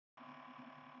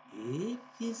If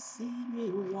you see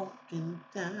me walking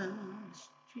down the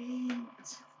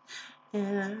street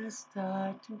and I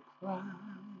start to cry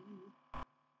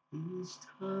each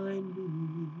time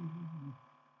you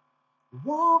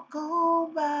walk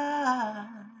on by,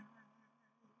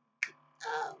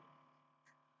 oh,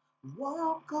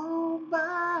 walk on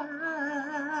by.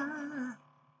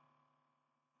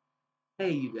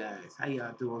 Hey, you guys, how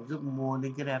y'all doing? Good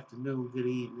morning, good afternoon, good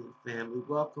evening, family.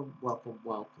 Welcome, welcome,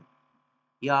 welcome.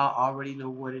 Y'all already know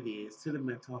what it is to the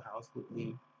mental house with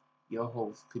me, your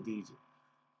host, Khadijah.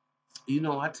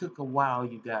 I took a while,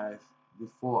 you guys,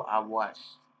 before I watched.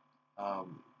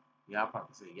 Um, y'all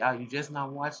probably say, y'all, you just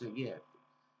not watching it yet.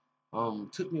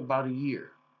 Took me about a year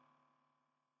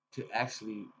to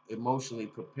actually emotionally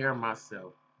prepare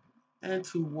myself and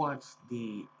to watch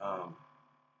the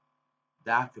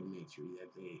documentary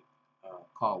that they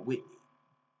called Whitney.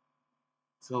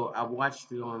 So I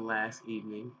watched it on last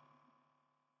evening,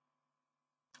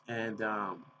 and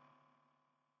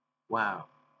wow,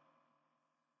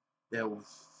 there was.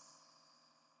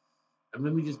 And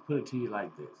let me just put it to you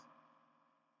like this.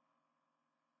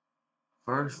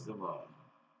 First of all,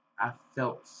 I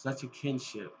felt such a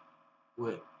kinship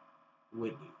with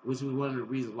Whitney, which was one of the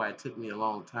reasons why it took me a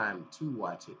long time to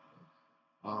watch it.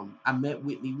 I met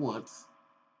Whitney once.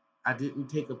 I didn't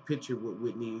take a picture with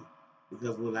Whitney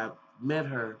because when I met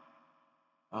her,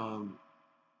 um,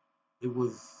 it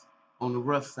was on the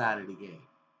rough side of the game.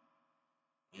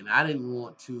 And I didn't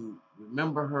want to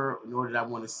remember her, nor did I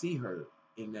want to see her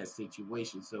in that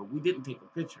situation. So we didn't take a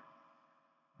picture.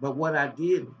 But what I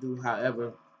did do,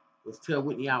 however, was tell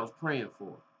Whitney I was praying for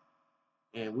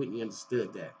her. And Whitney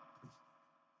understood that.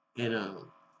 And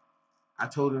I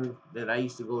told her that I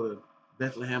used to go to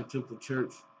Bethlehem Temple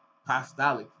Church,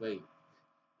 apostolic faith.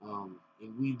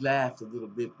 And we laughed a little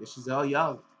bit, but she said, "Oh,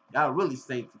 y'all really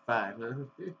sanctified, huh?"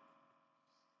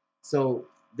 So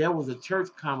there was a church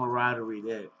camaraderie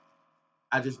that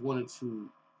I just wanted to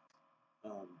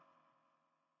um,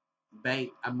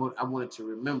 bank. I wanted to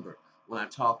remember when I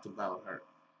talked about her.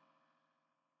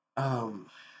 Um,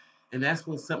 and that's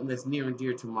what's something that's near and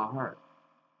dear to my heart.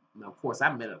 Now, of course,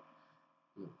 I met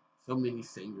you know, so many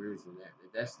singers and that.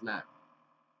 That's not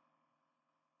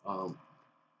um,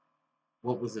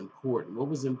 what was important. What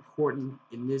was important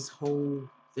in this whole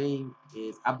thing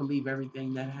is I believe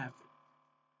everything that happened.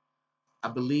 I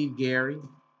believe Gary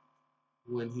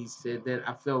when he said that.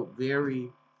 I felt very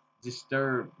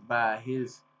disturbed by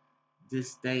his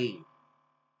disdain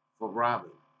for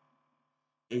Robin.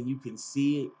 And you can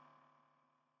see it.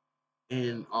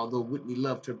 And although Whitney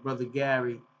loved her brother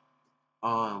Gary,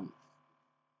 um,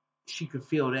 she could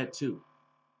feel that too.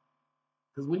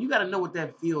 Because when you got to know what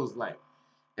that feels like.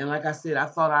 And like I said, I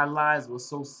thought our lives were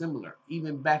so similar,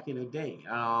 even back in the day.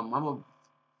 I'm a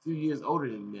few years older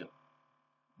than them.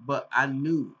 But I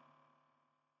knew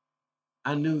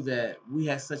that we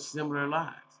had such similar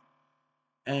lives.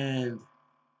 And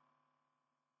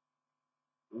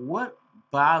what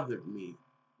bothered me,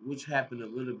 which happened a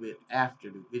little bit after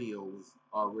the video was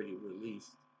already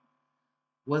released,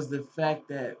 was the fact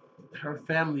that her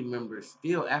family members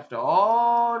still, after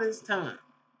all this time,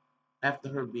 after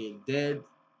her being dead,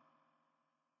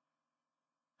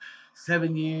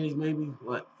 7 years, maybe,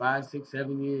 what, 5, 6,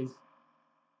 7 years,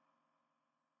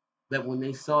 that when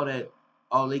they saw that,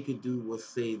 all they could do was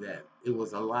say that it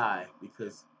was a lie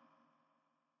because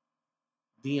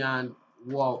Dion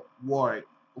Warwick,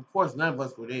 of course, none of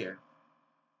us were there,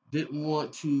 didn't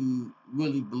want to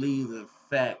really believe the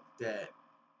fact that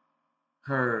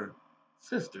her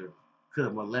sister could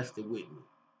have molested Whitney.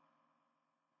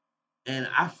 And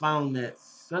I found that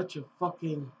such a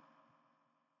fucking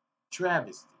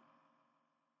travesty.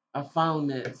 I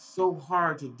found that so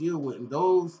hard to deal with. And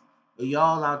those of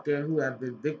y'all out there who have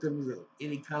been victims of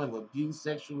any kind of abuse,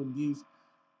 sexual abuse,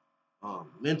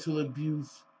 mental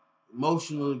abuse,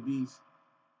 emotional abuse,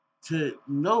 to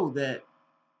know that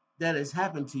that has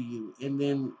happened to you, and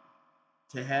then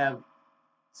to have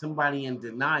somebody in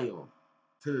denial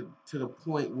to the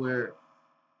point where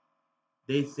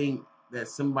they think that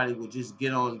somebody would just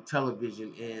get on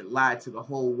television and lie to the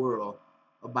whole world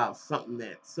about something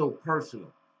that's so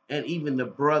personal. And even the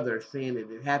brother saying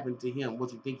that it happened to him.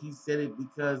 What you think he said it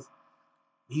because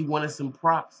he wanted some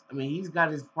props? I mean, he's got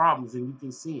his problems and you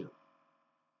can see him.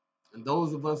 And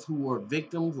those of us who are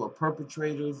victims or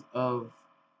perpetrators of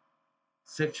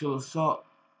sexual assault,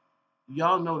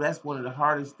 y'all know that's one of the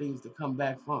hardest things to come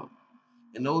back from.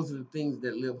 And those are the things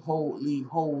that leave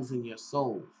holes in your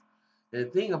souls. And the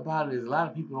thing about it is, a lot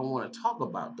of people don't want to talk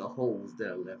about the holes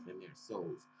that are left in their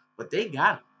souls, but they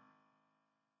got them.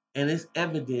 And it's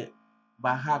evident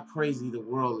by how crazy the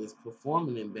world is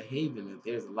performing and behaving. That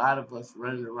there's a lot of us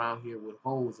running around here with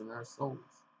holes in our souls.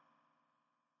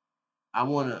 I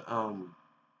want to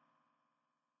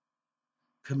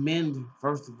commend,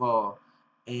 first of all,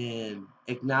 and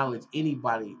acknowledge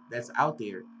anybody that's out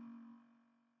there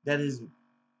that is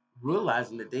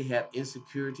realizing that they have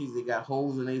insecurities, they got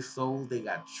holes in their souls, they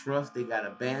got trust, they got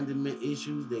abandonment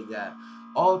issues, they got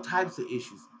all types of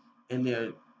issues, and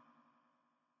they're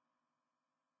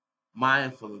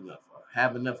mindful enough or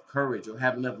have enough courage or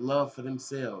have enough love for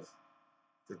themselves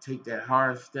to take that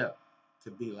hard step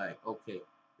to be like, okay,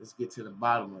 let's get to the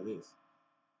bottom of this.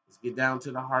 Let's get down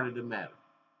to the heart of the matter.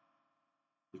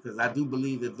 Because I do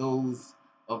believe that those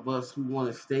of us who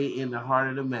want to stay in the heart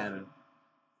of the matter,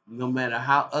 no matter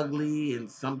how ugly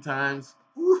and sometimes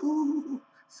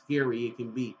scary it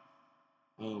can be,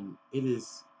 it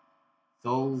is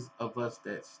those of us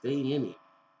that stay in it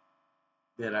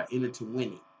that are in it to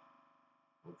win it.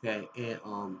 Okay,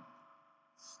 and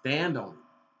stand on it.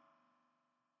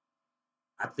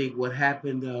 I think what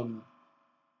happened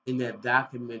in that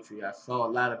documentary, I saw a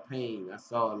lot of pain. I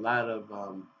saw a lot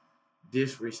of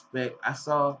disrespect. I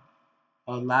saw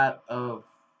a lot of,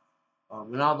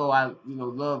 and although I,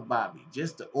 love Bobby,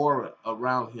 just the aura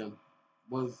around him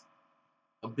was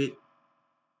a bit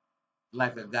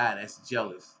like a guy that's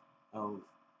jealous of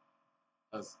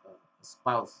a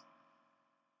spouse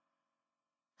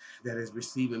that is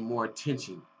receiving more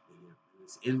attention.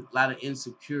 It's a lot of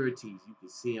insecurities. You can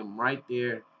see him right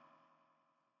there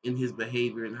in his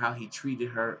behavior and how he treated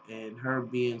her, and her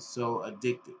being so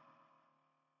addicted,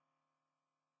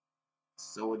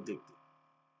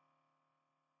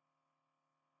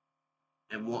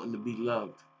 and wanting to be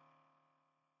loved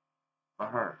for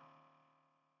her,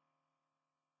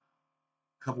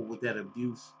 coupled with that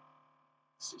abuse.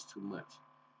 It's just too much.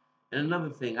 And another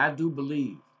thing, I do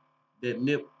believe that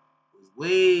Nip was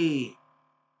way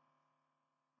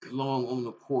long on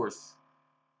the course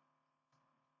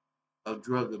of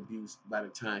drug abuse by the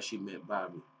time she met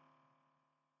Bobby.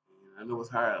 And I know it's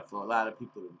hard for a lot of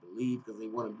people to believe because they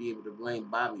want to be able to blame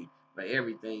Bobby for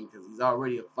everything because he's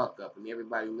already a fuck up and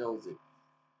everybody knows it.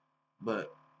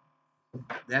 But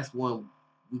that's one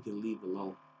we can leave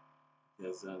alone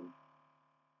because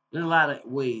in a lot of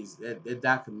ways that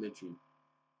documentary,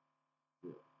 you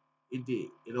know, it did.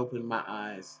 It opened my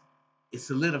eyes. It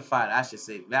solidified, I should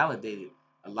say, validated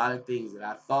a lot of things that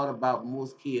I thought about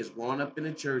most kids growing up in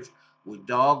the church with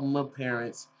dogma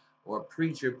parents or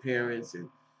preacher parents and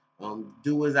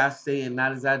do as I say and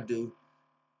not as I do.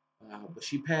 But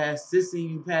she passed, Sissy,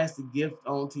 you passed the gift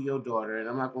on to your daughter, and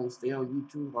I'm not going to stay on you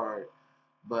too hard.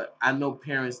 But I know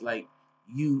parents like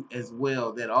you as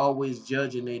well that always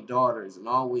judging their daughters and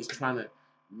always trying to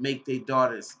make their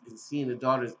daughters and seeing the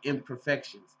daughters'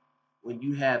 imperfections when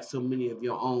you have so many of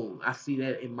your own. I see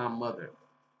that in my mother.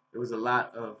 There was a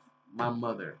lot of my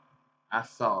mother I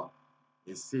saw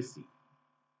in Sissy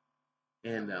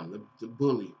and the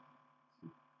bully.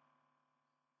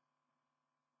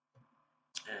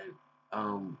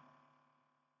 And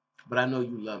but I know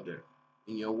you loved her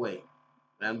in your way.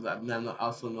 And I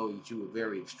also know that you were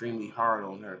very extremely hard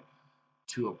on her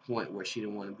to a point where she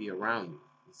didn't want to be around you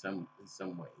in some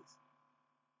ways.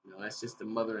 That's just the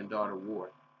mother and daughter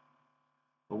war.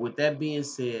 But with that being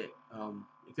said,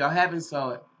 if y'all haven't saw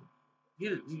it,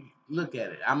 you look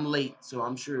at it. I'm late, so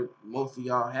I'm sure most of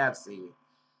y'all have seen it.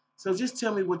 So just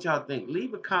tell me what y'all think.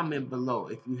 Leave a comment below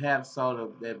if you have saw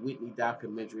that Whitney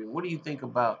documentary. And what do you think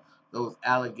about those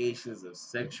allegations of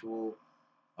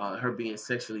her being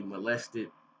sexually molested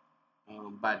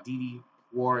by Dee Dee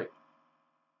Warwick?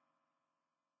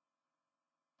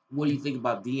 What do you think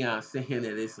about Dion saying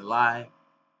that it's a lie,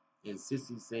 and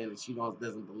Sissy saying that she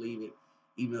doesn't believe it,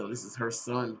 even though this is her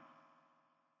son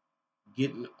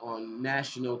getting on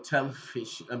national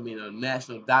television? I mean, a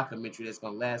national documentary that's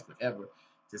gonna last forever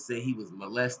to say he was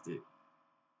molested.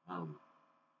 Um,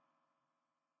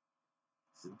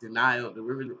 Denial of the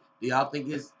river. Do y'all think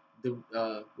it's the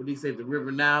what do you say, the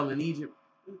River Nile in Egypt,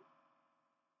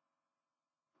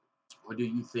 or do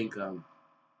you think it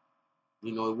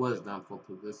was done for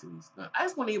publicity stunt? I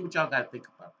just want to hear what y'all got to think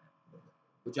about that.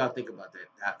 What y'all think about that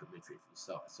documentary if you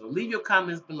saw it? So leave your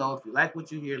comments below. If you like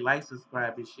what you hear, like,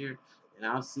 subscribe, and share. And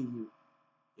I'll see you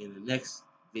in the next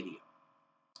video.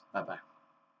 Bye bye.